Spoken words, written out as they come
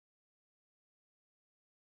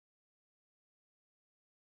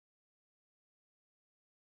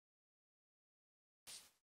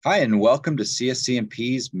Hi, and welcome to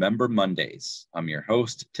CSCMP's Member Mondays. I'm your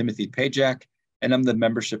host, Timothy Pajak, and I'm the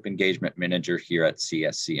Membership Engagement Manager here at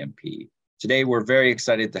CSCMP. Today, we're very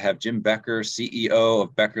excited to have Jim Becker, CEO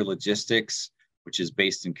of Becker Logistics, which is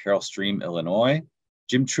based in Carroll Stream, Illinois.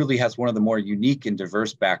 Jim truly has one of the more unique and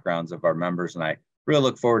diverse backgrounds of our members, and I really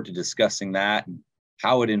look forward to discussing that and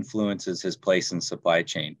how it influences his place in supply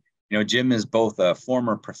chain. You know, Jim is both a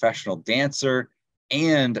former professional dancer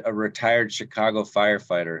and a retired Chicago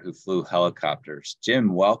firefighter who flew helicopters.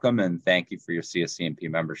 Jim, welcome, and thank you for your CSCMP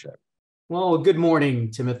membership. Well, good morning,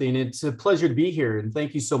 Timothy, and it's a pleasure to be here. And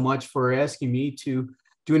thank you so much for asking me to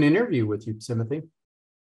do an interview with you, Timothy.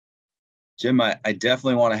 Jim, I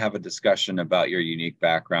definitely want to have a discussion about your unique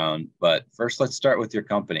background, but first let's start with your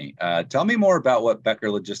company. Tell me more about what Becker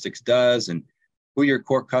Logistics does and who your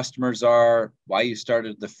core customers are, why you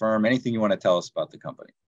started the firm, anything you want to tell us about the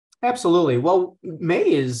company. Absolutely. Well, May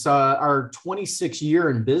is our 26th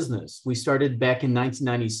year in business. We started back in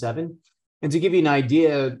 1997. And to give you an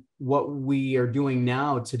idea what we are doing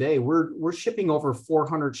now today, we're shipping over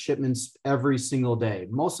 400 shipments every single day.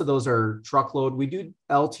 Most of those are truckload. We do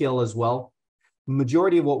LTL as well.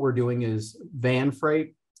 Majority of what we're doing is van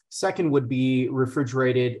freight. Second would be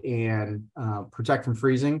refrigerated and protect from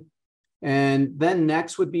freezing. And then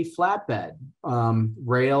next would be flatbed,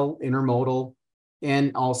 rail, intermodal,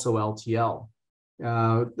 and also LTL.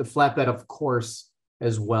 The flatbed, of course,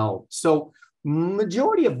 as well. So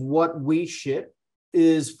majority of what we ship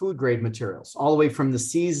is food grade materials, all the way from the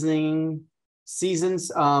seasons,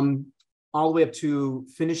 all the way up to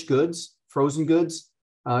finished goods, frozen goods,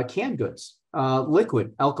 canned goods,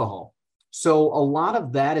 liquid, alcohol. So a lot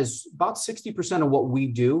of that is about 60% of what we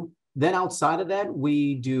do. Then outside of that,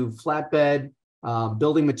 we do flatbed,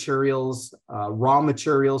 building materials, raw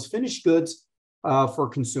materials, finished goods, for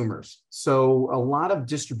consumers. So a lot of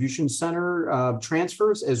distribution center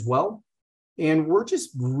transfers as well. And we're just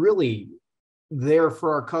really there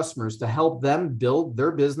for our customers to help them build their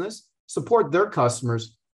business, support their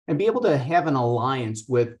customers, and be able to have an alliance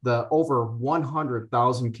with the over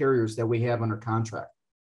 100,000 carriers that we have under contract.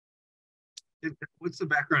 What's the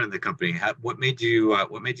background of the company? What made you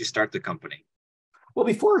start the company? Well,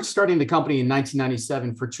 before starting the company in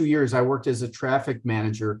 1997, for 2 years, I worked as a traffic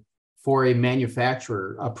manager for a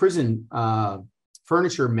manufacturer, a prison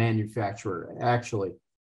furniture manufacturer, actually.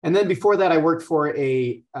 And then before that, I worked for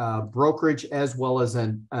a brokerage as well as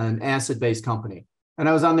an asset-based company. And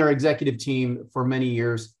I was on their executive team for many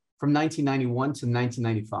years, from 1991 to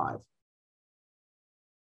 1995.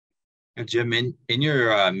 Jim, in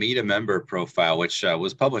your Meet a Member profile, which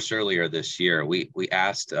was published earlier this year, we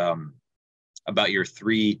asked about your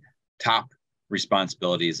three top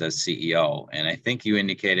responsibilities as CEO. And I think you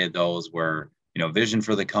indicated those were, vision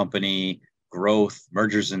for the company, growth,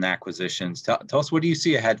 mergers and acquisitions. Tell us, what do you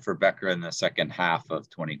see ahead for Becker in the second half of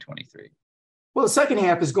 2023? Well, the second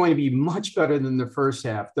half is going to be much better than the first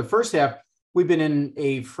half. The first half, we've been in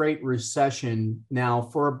a freight recession now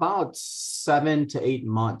for about 7 to 8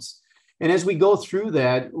 months. And as we go through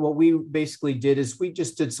that, what we basically did is we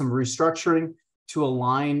just did some restructuring to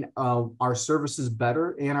align our services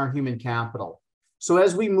better and our human capital. So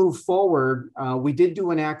as we move forward, we did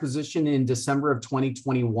do an acquisition in December of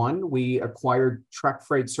 2021. We acquired Trek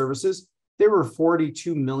Freight Services. They were a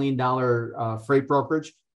 $42 million freight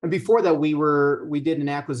brokerage. And before that, we did an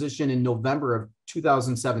acquisition in November of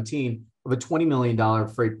 2017 of a $20 million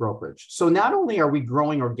freight brokerage. So not only are we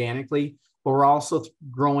growing organically, but we're also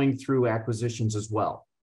growing through acquisitions as well.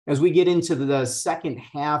 As we get into the second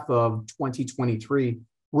half of 2023,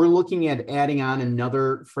 we're looking at adding on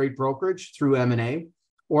another freight brokerage through M&A,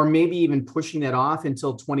 or maybe even pushing that off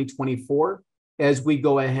until 2024 as we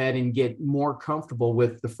go ahead and get more comfortable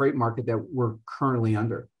with the freight market that we're currently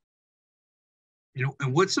under.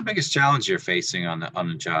 And what's the biggest challenge you're facing on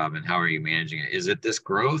the job, and how are you managing it? Is it this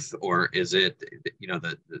growth, or is it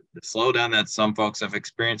the slowdown that some folks have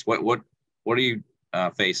experienced? What are you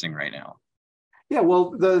facing right now? Yeah, well,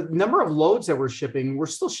 the number of loads that we're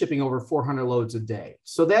still shipping over 400 loads a day.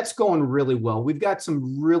 So that's going really well. We've got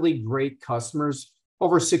some really great customers,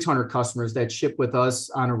 over 600 customers that ship with us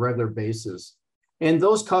on a regular basis. And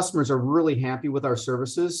those customers are really happy with our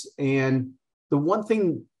services. And the one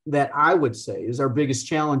thing that I would say is our biggest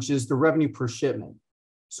challenge is the revenue per shipment.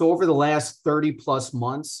 So over the last 30 plus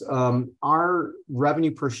months, our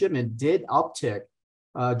revenue per shipment did uptick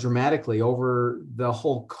dramatically over the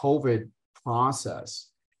whole COVID process.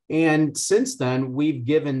 And since then, we've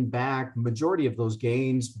given back majority of those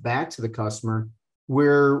gains back to the customer,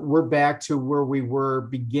 where we're back to where we were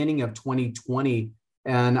beginning of 2020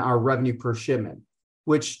 and our revenue per shipment,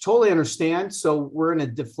 which totally understand. So we're in a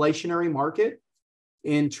deflationary market.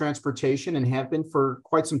 in transportation and have been for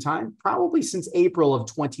quite some time, probably since April of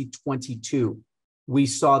 2022. We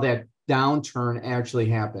saw that downturn actually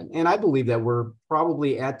happen. And I believe that we're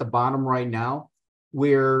probably at the bottom right now,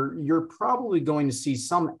 where you're probably going to see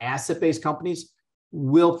some asset-based companies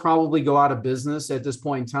will probably go out of business at this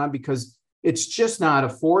point in time because it's just not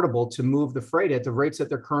affordable to move the freight at the rates that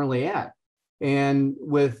they're currently at. And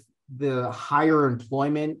with the higher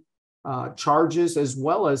employment charges, as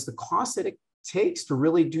well as the cost that it takes to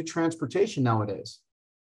really do transportation nowadays.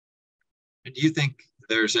 Do you think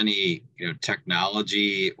there's any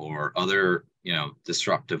technology or other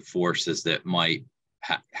disruptive forces that might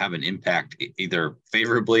have an impact either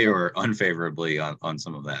favorably or unfavorably on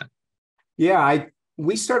some of that? Yeah,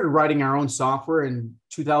 we started writing our own software in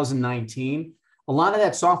 2019. A lot of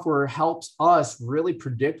that software helps us really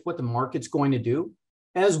predict what the market's going to do,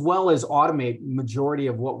 as well as automate majority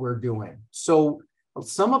of what we're doing. So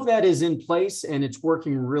some of that is in place and it's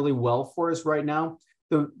working really well for us right now.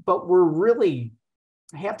 But we're really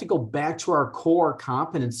have to go back to our core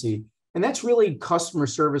competency, and that's really customer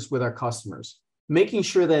service with our customers, making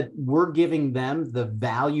sure that we're giving them the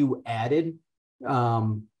value added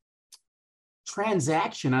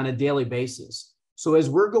transaction on a daily basis. So as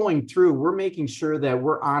we're going through, we're making sure that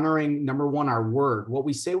we're honoring, number one, our word, what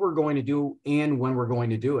we say we're going to do and when we're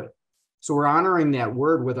going to do it. So we're honoring that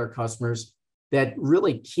word with our customers. That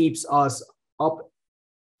really keeps us up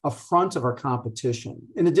front of our competition.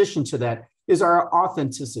 In addition to that is our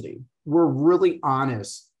authenticity. We're really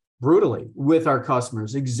honest, brutally with our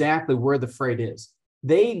customers, exactly where the freight is.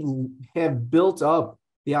 They have built up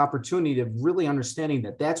the opportunity of really understanding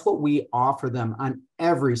that that's what we offer them on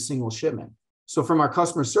every single shipment. So from our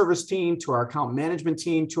customer service team to our account management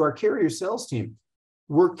team to our carrier sales team,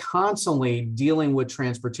 we're constantly dealing with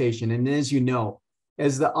transportation. And as you know,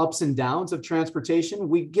 as the ups and downs of transportation,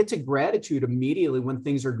 we get to gratitude immediately when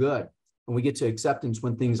things are good, and we get to acceptance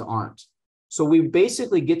when things aren't. So we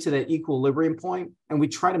basically get to that equilibrium point, and we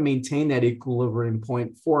try to maintain that equilibrium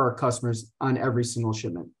point for our customers on every single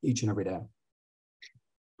shipment, each and every day.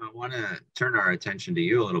 I want to turn our attention to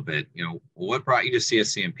you a little bit. What brought you to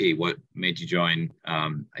CSCMP? What made you join?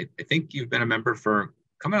 I think you've been a member for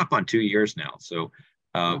coming up on 2 years now. So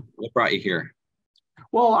what brought you here?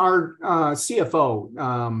 Well, our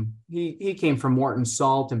CFO, he came from Morton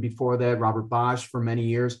Salt, and before that, Robert Bosch for many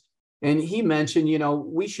years. And he mentioned,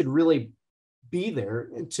 we should really be there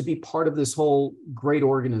to be part of this whole great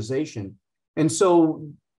organization. And so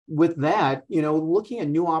with that, looking at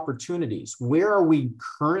new opportunities, where are we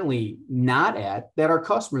currently not at that our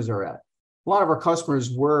customers are at? A lot of our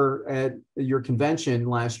customers were at your convention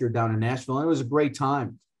last year down in Nashville, and it was a great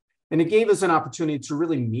time. And it gave us an opportunity to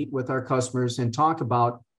really meet with our customers and talk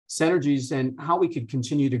about synergies and how we could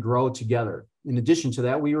continue to grow together. In addition to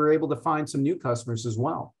that, we were able to find some new customers as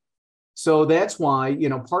well. So that's why,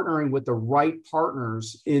 partnering with the right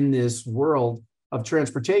partners in this world of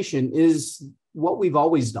transportation is what we've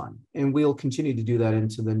always done. And we'll continue to do that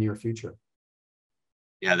into the near future.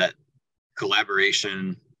 Yeah, that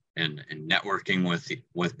collaboration and networking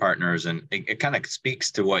with partners. And it kind of speaks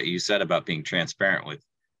to what you said about being transparent with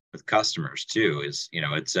customers too, is,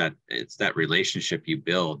 it's that relationship you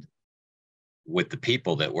build with the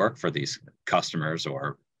people that work for these customers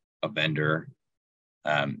or a vendor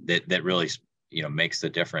that really, makes the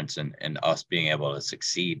difference in us being able to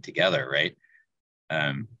succeed together. Right.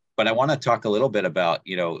 But I want to talk a little bit about,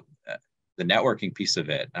 the networking piece of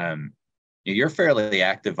it. You're fairly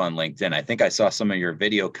active on LinkedIn. I think I saw some of your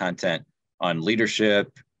video content on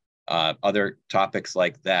leadership, other topics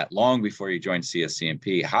like that long before you joined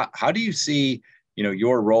CSCMP. How do you see,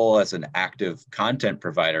 your role as an active content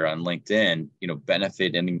provider on LinkedIn,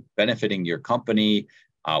 benefiting your company?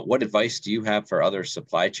 What advice do you have for other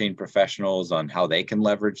supply chain professionals on how they can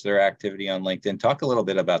leverage their activity on LinkedIn? Talk a little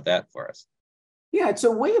bit about that for us. Yeah, it's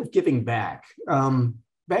a way of giving back.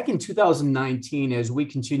 Back in 2019, as we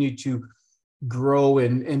continued to grow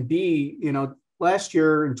and be, last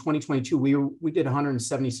year in 2022, we did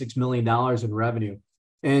 $176 million in revenue.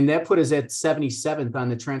 And that put us at 77th on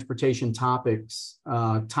the Transportation Topics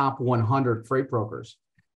top 100 freight brokers.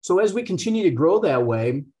 So as we continue to grow that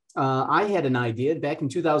way, I had an idea back in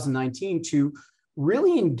 2019 to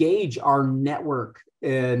really engage our network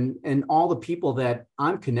and all the people that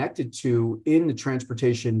I'm connected to in the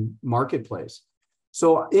transportation marketplace.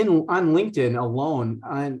 So on LinkedIn alone,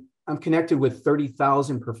 I'm connected with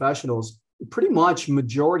 30,000 professionals. Pretty much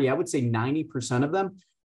majority, I would say 90% of them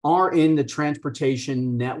are in the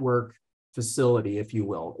transportation network facility, if you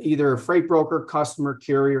will, either a freight broker, customer,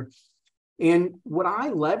 carrier. And what I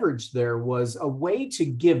leveraged there was a way to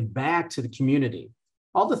give back to the community.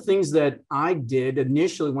 all the things that I did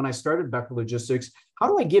initially when I started Becker Logistics. How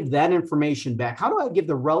do I give that information back? How do I give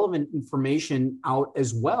the relevant information out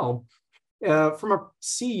as well? From a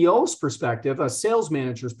CEO's perspective, a sales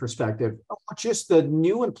manager's perspective, or just the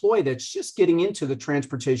new employee that's just getting into the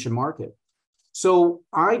transportation market. So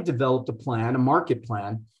I developed a plan, a market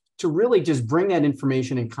plan, to really just bring that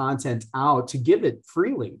information and content out to give it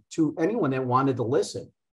freely to anyone that wanted to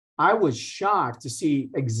listen. I was shocked to see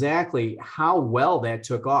exactly how well that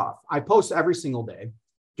took off. I post every single day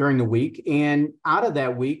during the week. And out of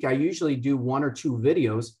that week, I usually do 1 or 2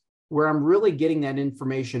 videos where I'm really getting that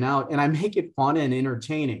information out, and I make it fun and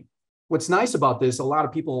entertaining. What's nice about this, a lot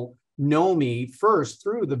of people know me first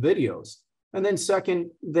through the videos. And then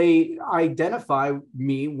second, they identify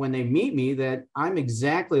me when they meet me that I'm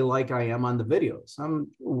exactly like I am on the videos.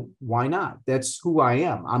 Why not? That's who I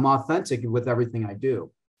am. I'm authentic with everything I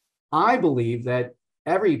do. I believe that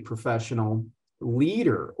every professional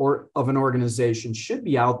leader or of an organization should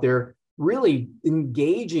be out there really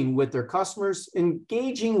engaging with their customers,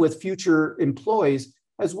 engaging with future employees,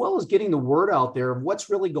 as well as getting the word out there of what's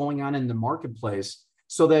really going on in the marketplace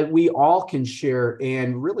so that we all can share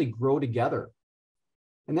and really grow together.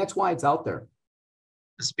 And that's why it's out there.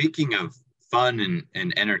 Speaking of fun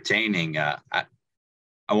and entertaining, I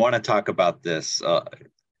want to talk about this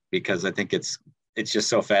because I think it's just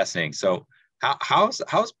so fascinating. So how's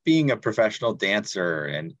being a professional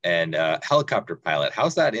dancer and helicopter pilot,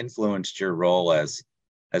 how's that influenced your role as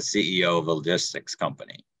CEO of a logistics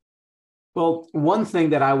company? Well, one thing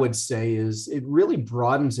that I would say is it really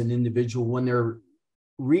broadens an individual when they're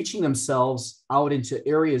reaching themselves out into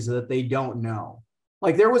areas that they don't know.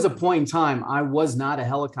 Like there was a point in time I was not a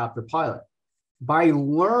helicopter pilot. By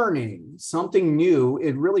learning something new,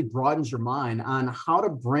 it really broadens your mind on how to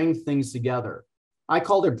bring things together. I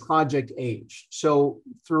called it Project Age. So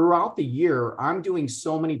throughout the year, I'm doing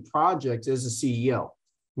so many projects as a CEO,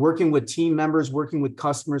 working with team members, working with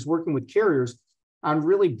customers, working with carriers on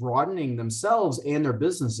really broadening themselves and their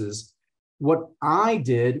businesses. What I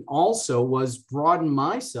did also was broaden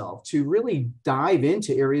myself to really dive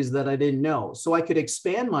into areas that I didn't know. So I could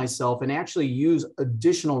expand myself and actually use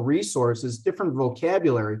additional resources, different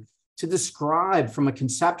vocabulary to describe from a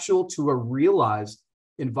conceptual to a realized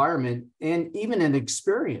environment and even an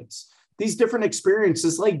experience. These different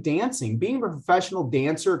experiences like dancing, being a professional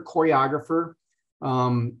dancer, choreographer,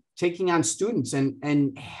 taking on students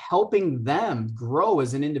and helping them grow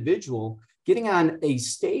as an individual, getting on a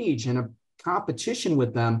stage and a competition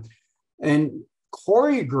with them and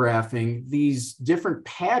choreographing these different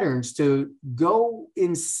patterns to go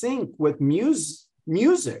in sync with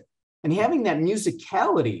music and having that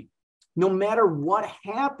musicality. No matter what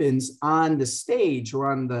happens on the stage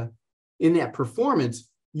or in that performance,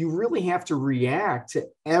 you really have to react to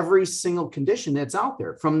every single condition that's out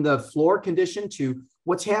there, from the floor condition to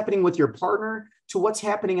what's happening with your partner to what's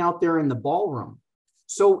happening out there in the ballroom.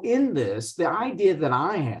 So in this, the idea that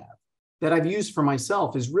I have, that I've used for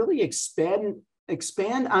myself, is really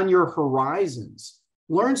expand on your horizons.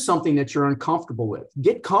 Learn something that you're uncomfortable with.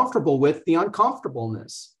 Get comfortable with the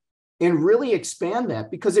uncomfortableness. And really expand that,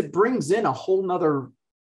 because it brings in a whole nother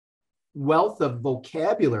wealth of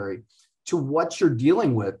vocabulary to what you're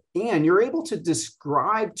dealing with. And you're able to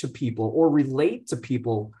describe to people or relate to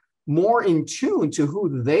people more in tune to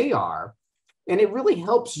who they are. And it really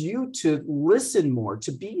helps you to listen more,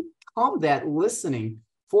 to become that listening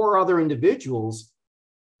for other individuals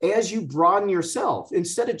as you broaden yourself,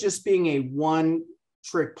 instead of just being a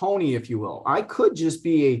one-trick pony, if you will. I could just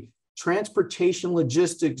be a transportation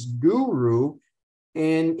logistics guru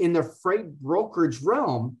and in the freight brokerage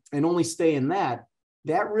realm and only stay in that.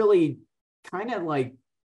 That really kind of like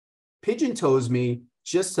pigeon toes me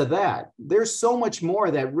just to that. There's so much more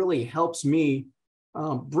that really helps me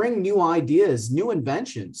bring new ideas, new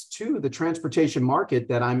inventions to the transportation market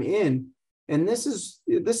that I'm in. And this is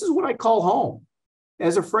what I call home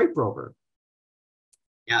as a freight broker.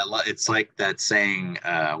 Yeah, it's like that saying,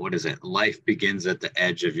 what is it? Life begins at the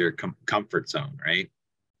edge of your comfort zone, right?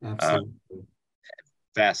 Absolutely.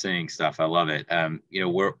 Fascinating stuff. I love it.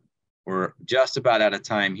 We're just about out of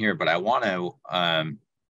time here, but I want to,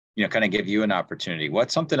 kind of give you an opportunity.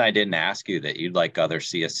 What's something I didn't ask you that you'd like other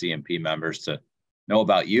CSCMP members to know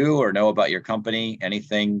about you or know about your company?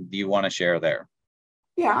 Anything you want to share there?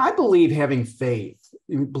 Yeah, I believe having faith,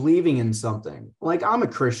 believing in something. Like, I'm a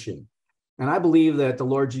Christian. And I believe that the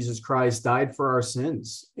Lord Jesus Christ died for our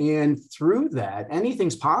sins. And through that,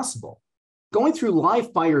 anything's possible. Going through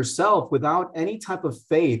life by yourself without any type of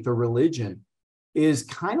faith or religion is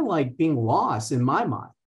kind of like being lost in my mind,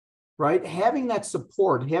 right? Having that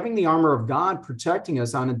support, having the armor of God protecting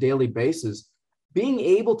us on a daily basis, being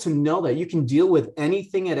able to know that you can deal with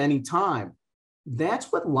anything at any time,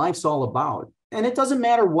 that's what life's all about. And it doesn't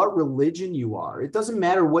matter what religion you are. It doesn't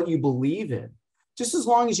matter what you believe in. Just as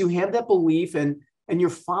long as you have that belief and you're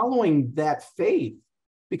following that faith,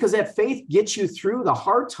 because that faith gets you through the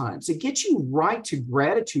hard times. It gets you right to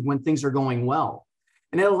gratitude when things are going well.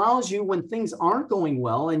 And it allows you when things aren't going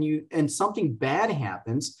well and something bad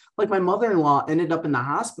happens, like my mother-in-law ended up in the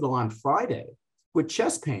hospital on Friday with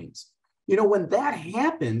chest pains. You know, when that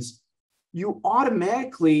happens, you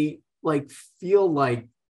automatically feel like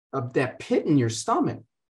that pit in your stomach.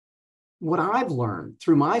 What I've learned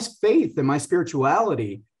through my faith and my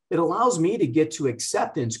spirituality, it allows me to get to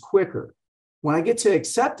acceptance quicker. When I get to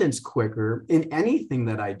acceptance quicker in anything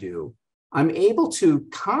that I do, I'm able to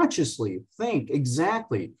consciously think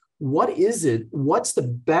exactly what is it, what's the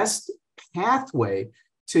best pathway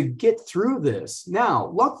to get through this.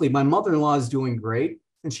 Now, luckily, my mother-in-law is doing great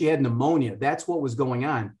and she had pneumonia. That's what was going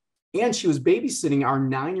on. And she was babysitting our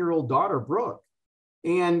 9-year-old daughter, Brooke.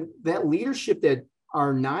 And that leadership that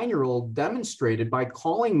our 9-year-old demonstrated by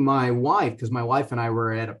calling my wife, because my wife and I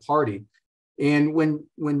were at a party. And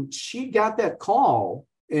when she got that call,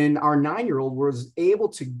 and our 9-year-old was able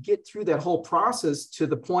to get through that whole process to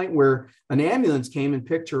the point where an ambulance came and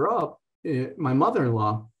picked her up, my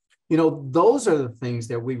mother-in-law, you know, those are the things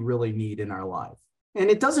that we really need in our life. And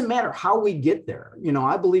it doesn't matter how we get there. You know,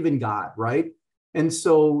 I believe in God, right? And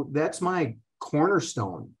so that's my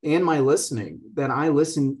cornerstone and my listening that I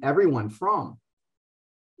listen everyone from.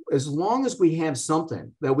 As long as we have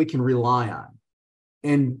something that we can rely on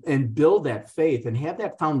and build that faith and have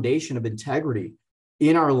that foundation of integrity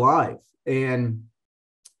in our life, and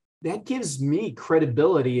that gives me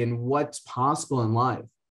credibility in what's possible in life.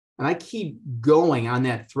 And I keep going on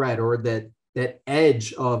that thread or that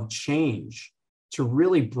edge of change to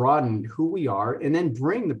really broaden who we are and then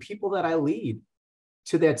bring the people that I lead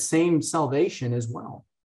to that same salvation as well.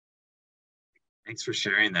 Thanks for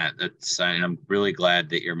sharing that. And I'm really glad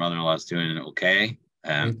that your mother-in-law is doing okay.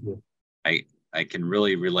 Thank you. I can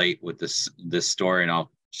really relate with this story, and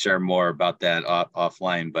I'll share more about that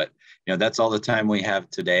offline. But you know, that's all the time we have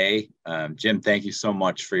today. Jim, thank you so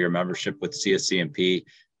much for your membership with CSCMP.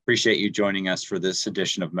 Appreciate you joining us for this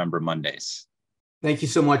edition of Member Mondays. Thank you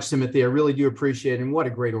so much, Timothy. I really do appreciate it. And what a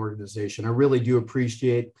great organization. I really do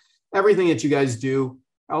appreciate everything that you guys do,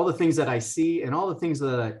 all the things that I see and all the things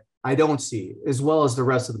that I don't see, as well as the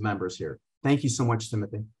rest of the members here. Thank you so much,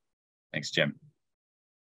 Timothy. Thanks, Jim.